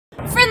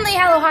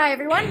hello, hi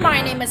everyone, my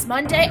name is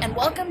Monday, and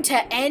welcome to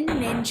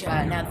INTHE.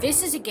 Now,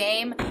 this is a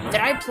game that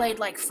I played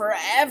like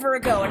forever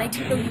ago, and I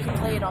didn't know you could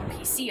play it on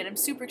PC, and I'm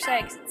super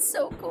excited because it's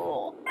so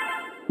cool.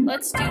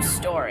 Let's do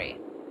story.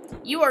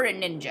 You are a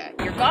ninja.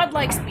 Your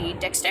godlike speed,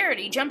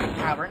 dexterity, jumping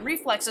power, and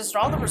reflexes are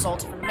all the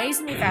result of an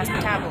amazingly fast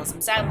metabolism.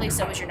 Sadly,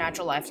 so is your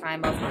natural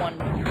lifetime of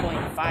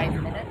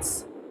 1.5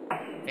 minutes.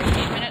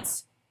 15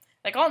 minutes?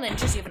 Like all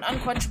ninjas, you have an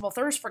unquenchable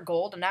thirst for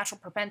gold, a natural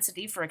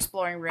propensity for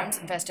exploring rooms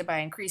infested by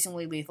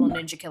increasingly lethal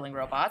ninja-killing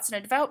robots, and a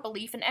devout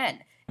belief in N.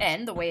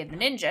 N, the way of the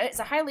ninja, is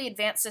a highly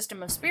advanced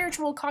system of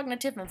spiritual,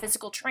 cognitive, and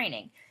physical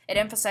training. It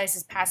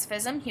emphasizes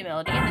pacifism,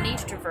 humility, and the need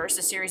to traverse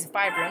a series of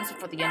 5 rooms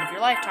before the end of your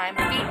lifetime,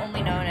 a feat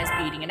only known as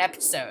beating an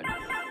episode.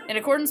 In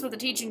accordance with the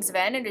teachings of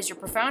N, it is your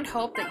profound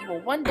hope that you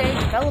will one day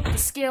develop the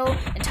skill,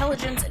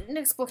 intelligence, and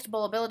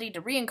inexplicable ability to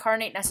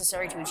reincarnate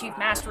necessary to achieve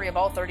mastery of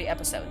all 30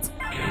 episodes.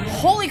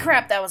 Holy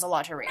crap, that was a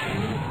lot to read.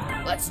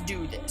 Let's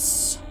do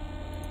this.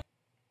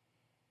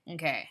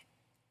 Okay.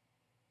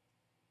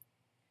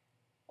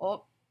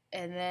 Oh,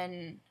 and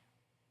then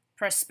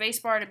press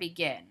spacebar to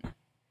begin.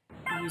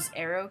 Use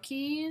arrow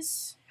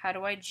keys. How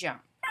do I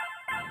jump?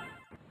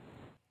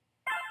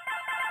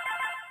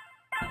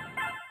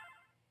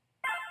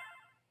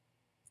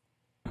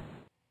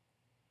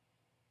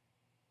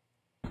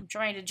 I'm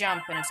trying to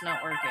jump and it's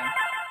not working.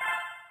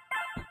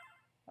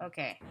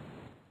 Okay.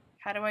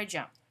 How do I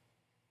jump?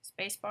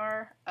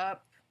 Spacebar,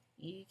 up,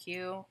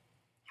 EQ.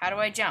 How do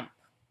I jump?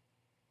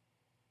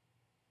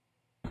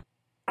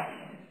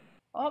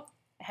 Oh,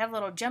 I have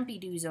little jumpy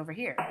doos over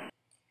here.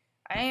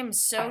 I am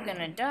so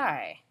gonna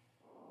die.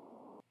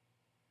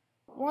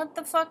 What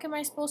the fuck am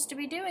I supposed to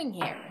be doing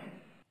here?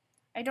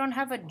 I don't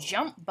have a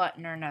jump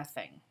button or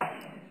nothing.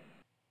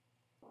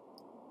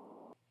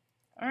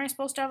 Aren't I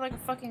supposed to have like a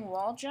fucking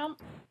wall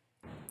jump?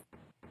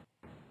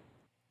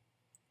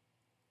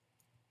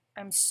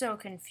 I'm so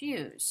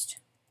confused.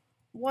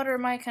 What are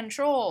my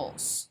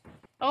controls?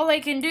 All I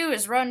can do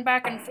is run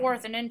back and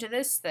forth and into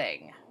this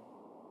thing.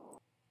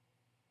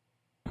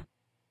 I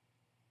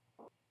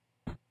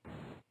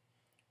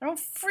don't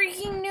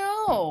freaking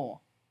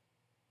know.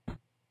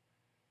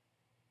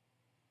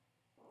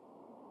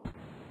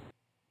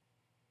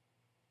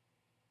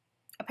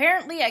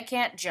 Apparently I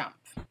can't jump.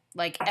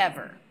 Like,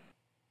 ever.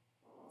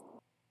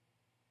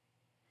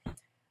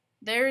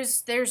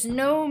 There's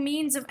no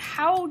means of...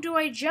 How do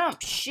I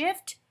jump?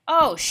 Shift?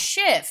 Oh,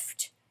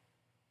 shift!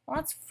 Well,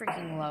 that's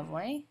freaking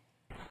lovely.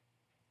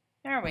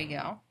 There we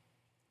go.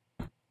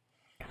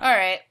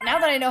 Alright, now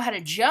that I know how to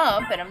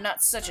jump and I'm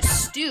not such a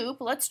stoop,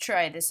 let's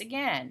try this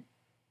again.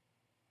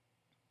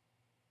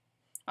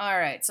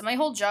 Alright, so my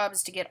whole job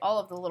is to get all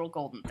of the little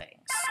golden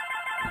things.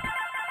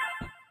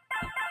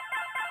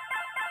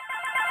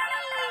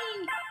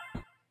 Whee!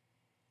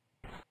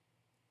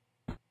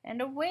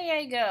 And away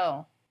I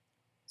go.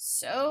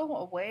 So,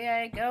 away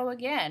I go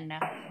again.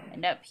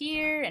 And up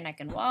here, and I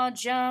can wall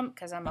jump,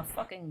 because I'm a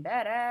fucking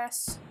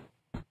badass.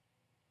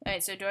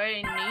 Alright, so do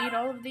I need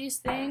all of these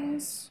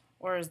things?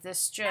 Or is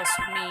this just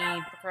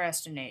me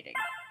procrastinating?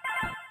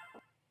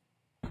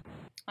 I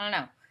don't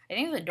know. I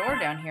think the door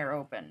down here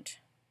opened.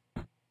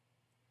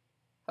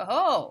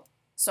 Oh,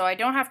 so I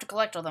don't have to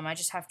collect all them, I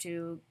just have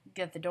to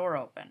get the door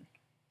open.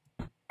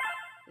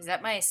 Is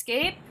that my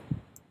escape?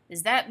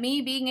 Is that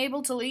me being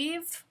able to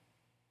leave?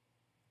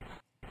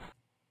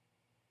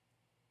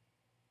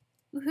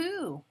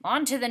 Woohoo!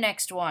 On to the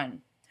next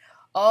one.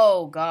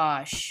 Oh,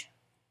 gosh.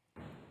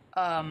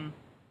 Oh,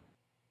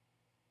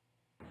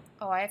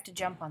 I have to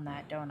jump on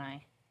that, don't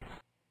I?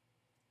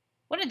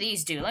 What do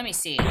these do? Let me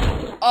see.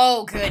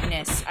 Oh,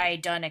 goodness. I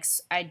done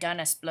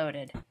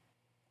exploded.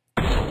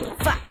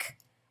 Fuck!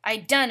 I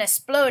done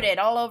exploded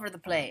all over the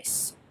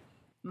place.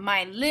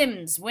 My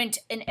limbs went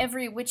in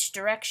every which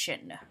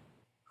direction.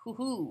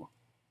 Hoo-hoo.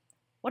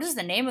 What is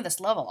the name of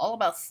this level? All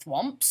about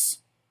thwomps?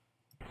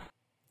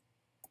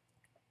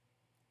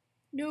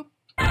 Nope.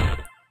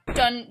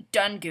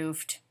 Done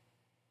goofed.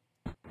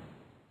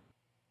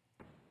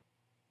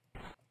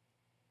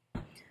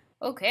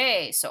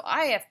 Okay, so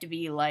I have to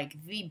be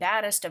like the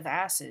baddest of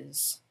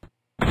asses.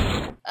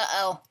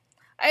 Uh-oh.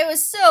 I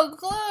was so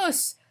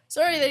close!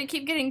 Sorry that I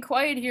keep getting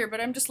quiet here,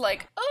 but I'm just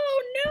like,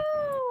 oh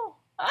no!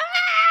 Ah!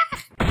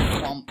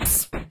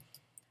 Thwomps.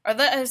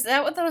 Is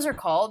that what those are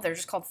called? They're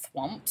just called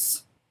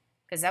thwomps?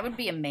 Because that would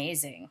be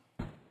amazing.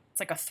 It's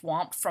like a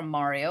thwomp from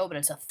Mario, but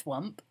it's a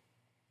thwomp.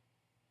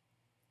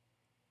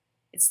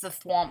 It's the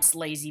Thwomp's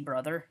lazy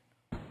brother.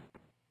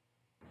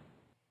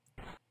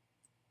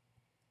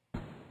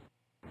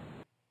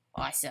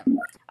 Awesome.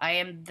 I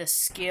am the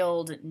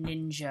skilled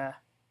ninja.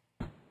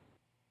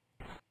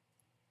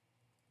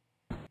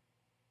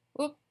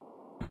 Oop.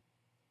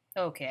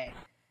 Okay.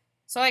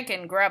 So I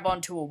can grab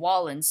onto a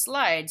wall and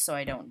slide so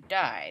I don't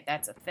die.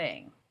 That's a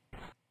thing.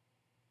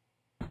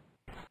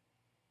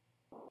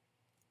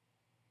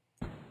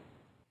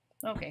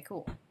 Okay,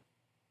 cool.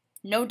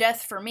 No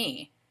death for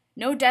me.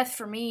 No death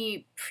for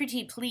me,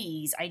 pretty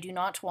please. I do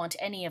not want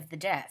any of the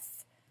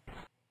death.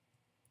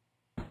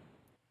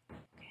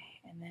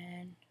 Okay, and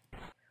then...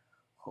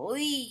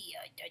 Hoi!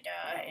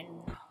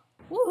 And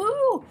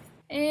Woohoo!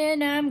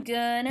 And I'm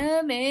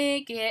gonna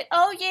make it.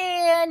 Oh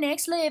yeah,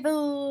 next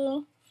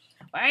level.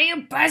 Why are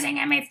you buzzing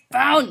at my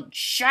phone?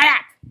 Shut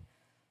up!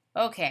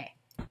 Okay.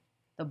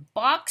 The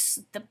box.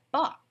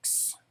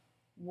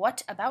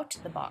 What about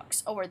the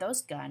box? Oh, are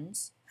those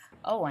guns?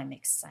 Oh, I'm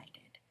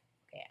excited.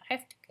 Okay, I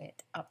have to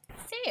get up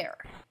there.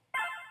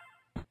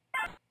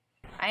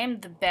 I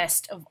am the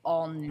best of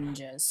all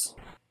ninjas.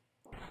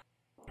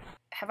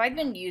 Have I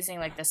been using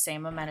like the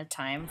same amount of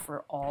time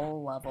for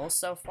all levels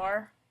so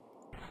far?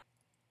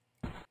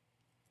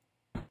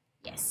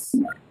 Yes.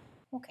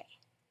 Okay.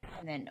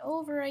 And then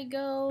over I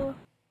go.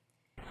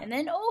 And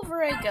then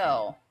over I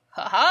go.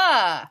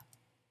 Haha!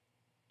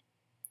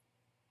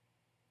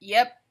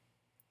 Yep.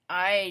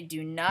 I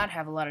do not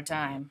have a lot of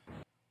time.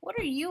 What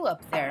are you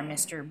up there,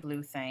 Mr.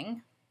 Blue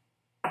Thing?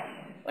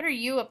 What are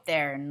you up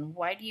there, and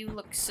why do you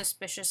look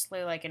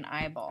suspiciously like an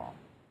eyeball?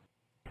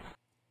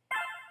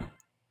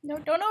 No,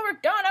 don't over,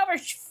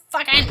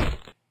 fucking!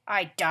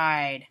 I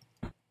died.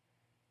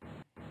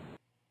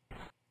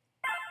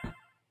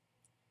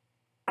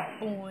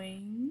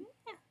 Boing.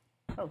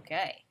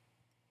 Okay.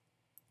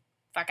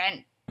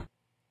 Fucking.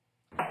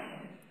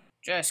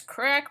 Just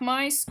crack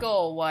my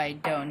skull, why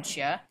don't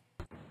ya?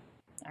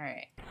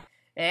 Alright.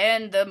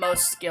 And the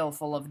most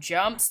skillful of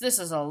jumps. This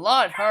is a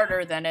lot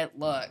harder than it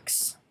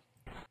looks.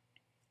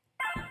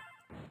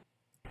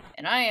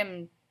 And I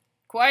am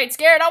quite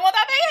scared on what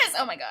that thing is!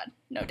 Oh my god.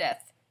 No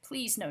death.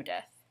 Please, no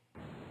death.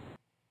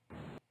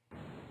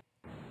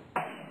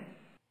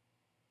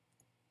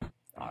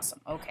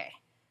 Awesome. Okay.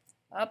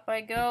 Up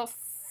I go.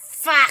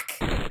 Fuck!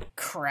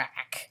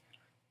 Crack.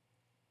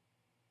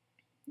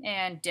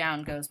 And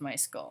down goes my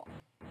skull.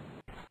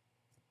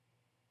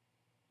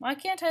 Why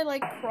can't I,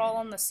 like, crawl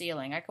on the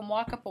ceiling? I can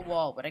walk up a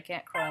wall, but I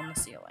can't crawl on the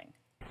ceiling.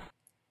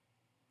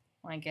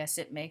 Well, I guess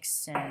it makes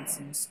sense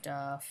and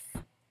stuff.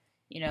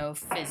 You know,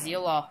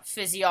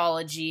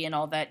 physiology and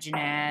all that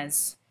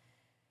jazz.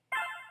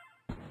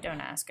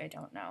 Don't ask, I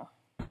don't know.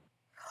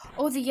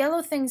 Oh, the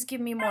yellow things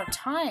give me more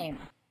time.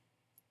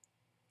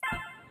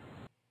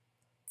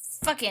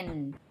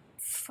 Fucking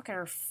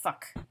fucker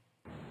fuck.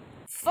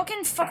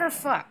 Fucking fucker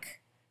fuck.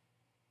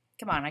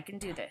 Come on, I can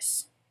do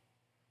this.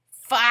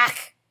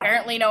 Fuck!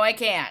 Apparently, no, I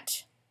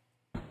can't.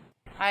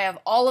 I have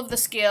all of the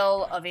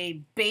skill of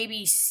a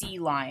baby sea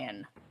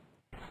lion.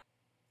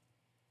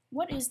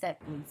 What is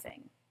that blue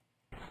thing?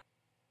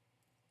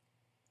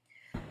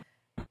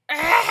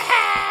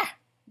 Ah!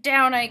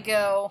 Down I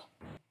go.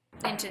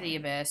 Into the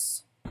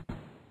abyss.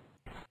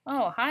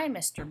 Oh, hi,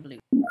 Mr. Blue.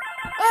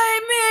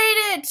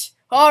 I made it!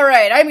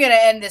 Alright, I'm gonna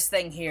end this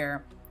thing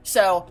here.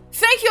 So,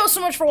 thank you all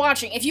so much for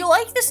watching. If you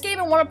like this game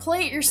and want to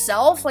play it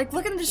yourself, like,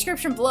 look in the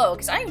description below,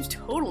 because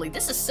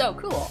this is so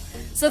cool.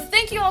 So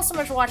thank you all so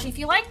much for watching. If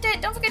you liked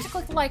it, don't forget to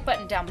click the like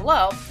button down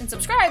below, and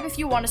subscribe if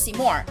you want to see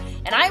more.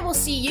 And I will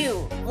see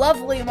you,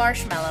 lovely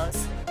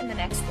marshmallows, in the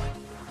next one.